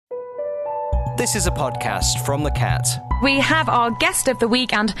This is a podcast from The Cat. We have our guest of the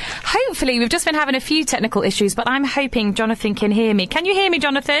week, and hopefully we've just been having a few technical issues, but I'm hoping Jonathan can hear me. Can you hear me,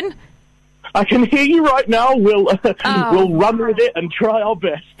 Jonathan? I can hear you right now. We'll run with it and try our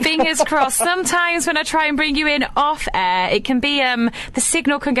best. Fingers crossed. Sometimes when I try and bring you in off air, it can be, the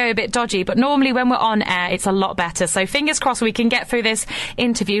signal can go a bit dodgy, but normally when we're on air, it's a lot better. So fingers crossed we can get through this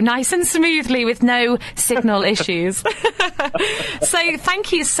interview nice and smoothly with no signal issues. So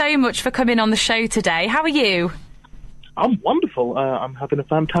thank you so much for coming on the show today. How are you? I'm wonderful. I'm having a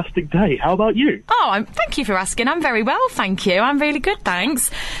fantastic day. How about you? Thank you for asking. I'm very well, thank you. I'm really good, thanks.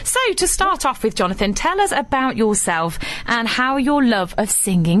 So, to start off with, Jonathan, tell us about yourself and how your love of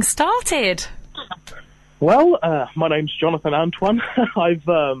singing started. Well, my name's Jonathan Antoine. I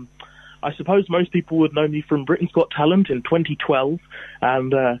suppose most people would know me from Britain's Got Talent in 2012,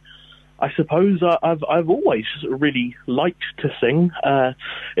 and I suppose I've always really liked to sing.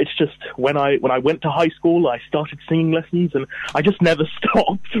 It's just when I went to high school, I started singing lessons, and I just never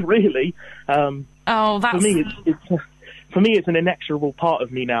stopped. Really. For me, it's an inexorable part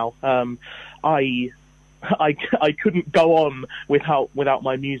of me now. I couldn't go on without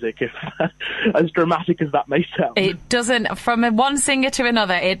my music, if as dramatic as that may sound. It doesn't, from one singer to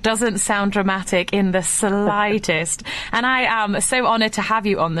another, it doesn't sound dramatic in the slightest. And I am so honoured to have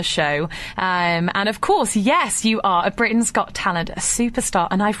you on the show. And of course, yes, you are a Britain's Got Talent, a superstar.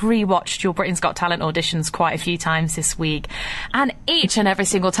 And I've rewatched your Britain's Got Talent auditions quite a few times this week. And each and every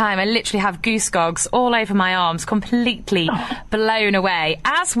single time, I literally have goosebumps all over my arms, completely blown away.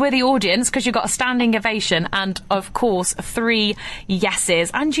 As were the audience, because you got a standing ovation. And of course 3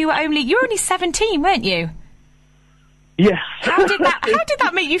 yeses, and you were only 17, weren't you? Yes. How did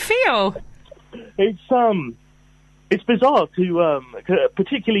that make you feel? It's bizarre to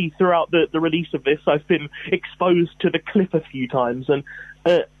particularly throughout the release of this, I've been exposed to the clip a few times, and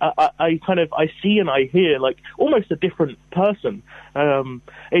I see and I hear like almost a different person.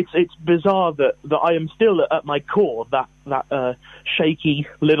 It's bizarre that I am still at my core that shaky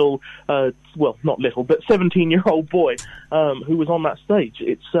little, well, not little, but 17-year-old boy who was on that stage.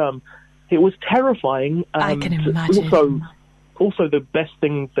 It was terrifying, and I can imagine. Also the best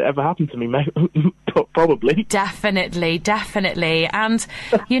thing that ever happened to me, probably. Definitely. And,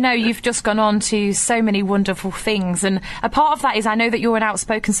 you've just gone on to so many wonderful things. And a part of that is I know that you're an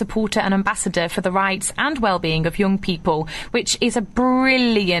outspoken supporter and ambassador for the rights and well-being of young people, which is a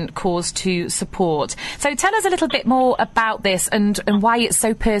brilliant cause to support. So tell us a little bit more about this and why it's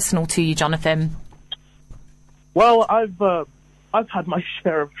so personal to you, Jonathan. Well, I've had my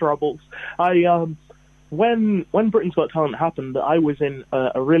share of troubles. When Britain's Got Talent happened, I was in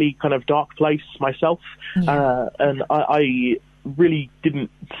a really kind of dark place myself, and I really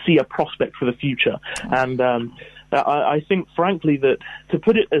didn't see a prospect for the future. And I think, frankly, that to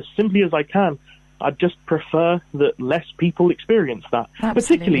put it as simply as I can, I'd just prefer that less people experience that,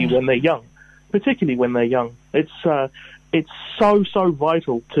 particularly when they're young. It's so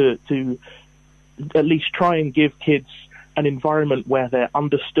vital to at least try and give kids an environment where they're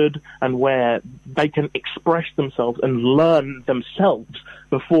understood and where they can express themselves and learn themselves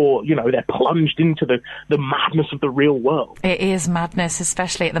before, they're plunged into the madness of the real world. It is madness,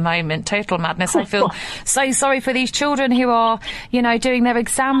 especially at the moment. Total madness. I feel so sorry for these children who are, doing their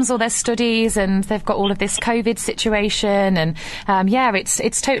exams or their studies, and they've got all of this COVID situation. And,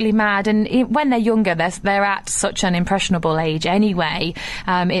 it's totally mad. And when they're younger, they're at such an impressionable age anyway.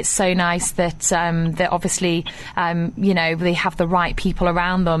 It's so nice that obviously, they have the right people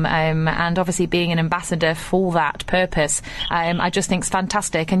around them. And obviously being an ambassador for that purpose, I just think it's fantastic.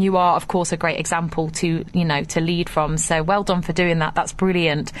 And you are, of course, a great example to lead from. So well done for doing that. That's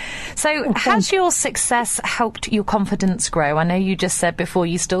brilliant. So has your success helped your confidence grow? I know you just said before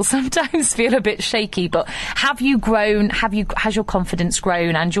you still sometimes feel a bit shaky, but have you grown? Has your confidence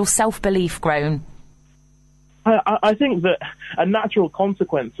grown and your self-belief grown? I think that a natural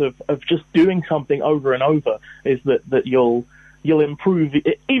consequence of just doing something over and over is that you'll improve,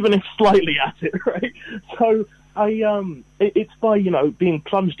 even if slightly at it, right? So it's by being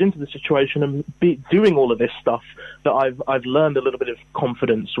plunged into the situation and doing all of this stuff that I've learned a little bit of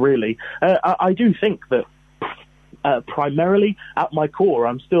confidence. Really, I do think that primarily at my core,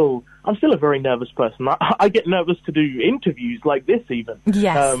 I'm still a very nervous person. I get nervous to do interviews like this, even.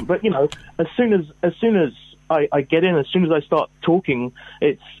 Yes. But as soon as I get in, as soon as I start talking,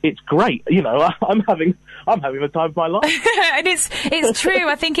 it's great. I'm I'm having the time of my life. And it's true.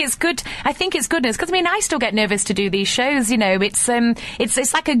 I think it's good. I think it's goodness, because I mean, I still get nervous to do these shows. You know,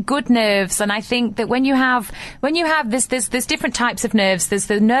 it's like a good nerves, and I think that when you have there's different types of nerves. There's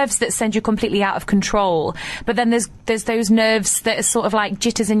the nerves that send you completely out of control, but then there's those nerves that are sort of like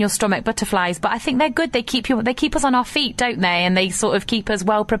jitters in your stomach, butterflies. But I think they're good. They keep us on our feet, don't they? And they sort of keep us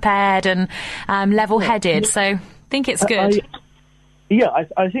well prepared and level-headed. So I think it's good.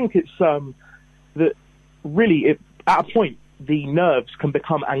 I think it's that really at a point the nerves can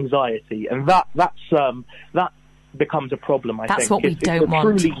become anxiety, and that becomes a problem. I think that's what we don't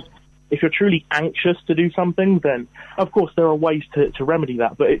want. If you're truly anxious to do something, then of course there are ways to remedy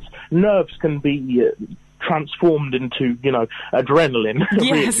that. But nerves can be transformed into, adrenaline.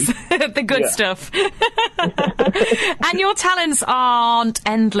 Yes, really. The good stuff. And your talents aren't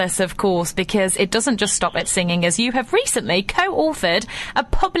endless, of course, because it doesn't just stop at singing, as you have recently co-authored a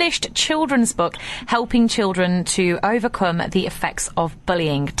published children's book helping children to overcome the effects of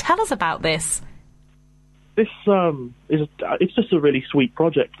bullying. Tell us about this. This it's just a really sweet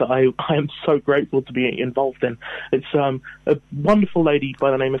project that I am so grateful to be involved in. It's a wonderful lady by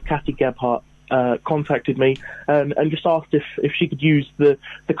the name of Kathy Gebhardt contacted me and just asked if she could use the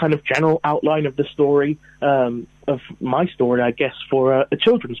kind of general outline of the story, of my story, I guess, for a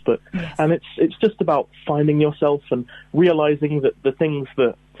children's book. Yes. And it's just about finding yourself and realizing that the things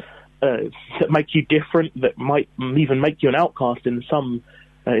that make you different, that might even make you an outcast in some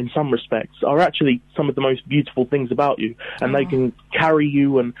respects, are actually some of the most beautiful things about you, and they can carry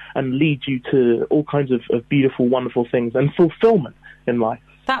you and lead you to all kinds of beautiful, wonderful things and fulfillment in life.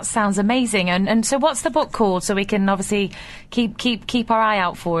 That sounds amazing. And so what's the book called, so we can obviously keep our eye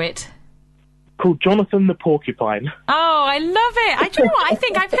out for it? Called Jonathan the Porcupine. Oh, I love it. Do you know what? I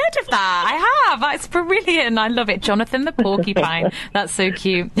think I've heard of that. I have. That's brilliant. I love it. Jonathan the Porcupine. That's so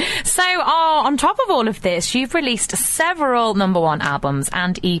cute. So, on top of all of this, you've released several #1 albums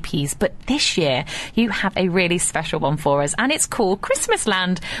and EPs, but this year you have a really special one for us, and it's called Christmas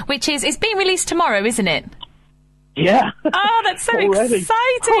Land, which it's being released tomorrow, isn't it? Yeah. Oh, that's so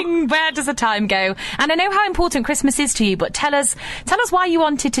exciting. Where does the time go? And I know how important Christmas is to you, but tell us why you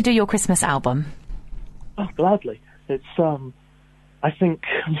wanted to do your Christmas album. Oh, gladly. It's, I think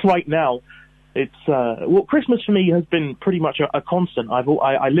right now, it's, Christmas for me has been pretty much a constant. I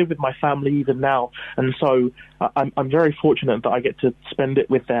live with my family even now, and so I'm very fortunate that I get to spend it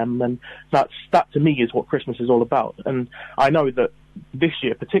with them, and that to me is what Christmas is all about. And I know that this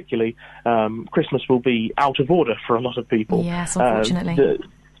year particularly, Christmas will be out of order for a lot of people. Yes, unfortunately.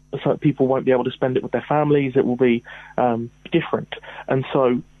 So people won't be able to spend it with their families. It will be different. And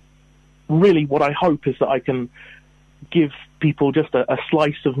so really what I hope is that I can give people just a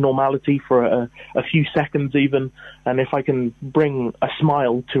slice of normality for a few seconds even, and if I can bring a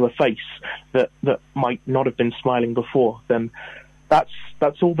smile to a face that might not have been smiling before, then that's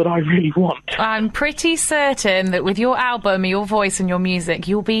all that I really want. I'm pretty certain that with your album, your voice and your music,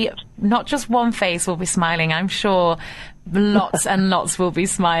 you'll be, not just one face will be smiling, I'm sure lots and lots will be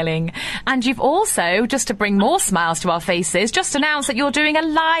smiling. And you've also, just to bring more smiles to our faces, just announced that you're doing a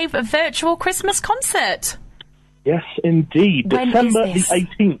live virtual Christmas concert. Yes, indeed. When December is this? The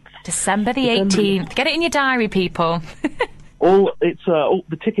 18th. December the 18th. Get it in your diary, people. All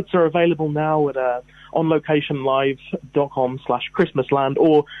the tickets are available now at onlocationlive.com/Christmasland,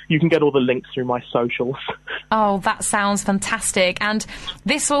 or you can get all the links through my socials. Oh, that sounds fantastic. And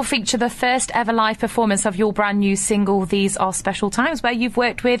this will feature the first ever live performance of your brand new single, These Are Special Times, where you've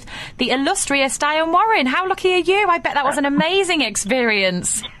worked with the illustrious Diane Warren. How lucky are you? I bet that was an amazing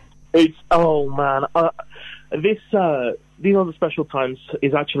experience. These Are the Special Times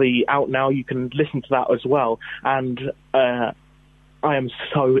is actually out now. You can listen to that as well. And I am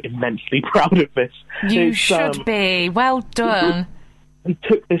so immensely proud of this. You should be. Well done. We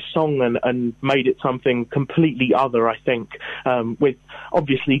took this song and made it something completely other, I think. With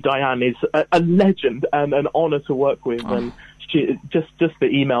obviously Diane is a legend and an honour to work with. Oh. And just the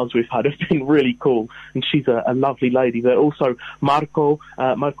emails we've had have been really cool. And she's a lovely lady. But also Marco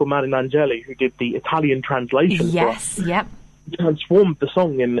Marinangeli, who did the Italian translation. Yes, yep. Transformed the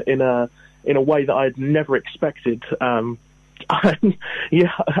song in a way that I had never expected.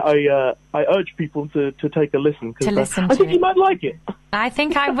 I urge people to take a listen, because I think you might like it. I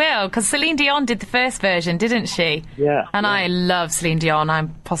think I will, because Celine Dion did the first version, didn't she? Yeah. And I love Celine Dion.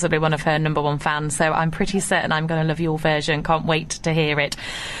 I'm possibly one of her #1 fans, so I'm pretty certain I'm going to love your version. Can't wait to hear it.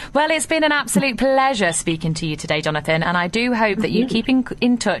 Well, it's been an absolute pleasure speaking to you today, Jonathan, and I do hope that you keep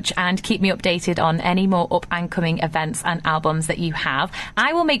in touch and keep me updated on any more up-and-coming events and albums that you have.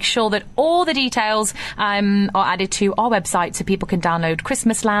 I will make sure that all the details are added to our website so people can download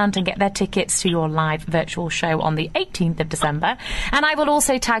Christmas Land and get their tickets to your live virtual show on the 18th of December. And I will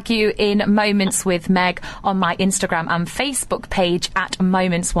also tag you in Moments with Meg on my Instagram and Facebook page at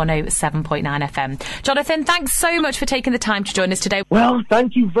Moments 107.9 FM. Jonathan, thanks so much for taking the time to join us today. Well,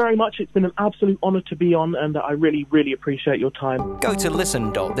 thank you very much. It's been an absolute honour to be on, and I really, really appreciate your time. Go to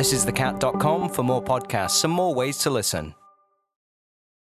listen.thisisthecat.com for more podcasts and more ways to listen.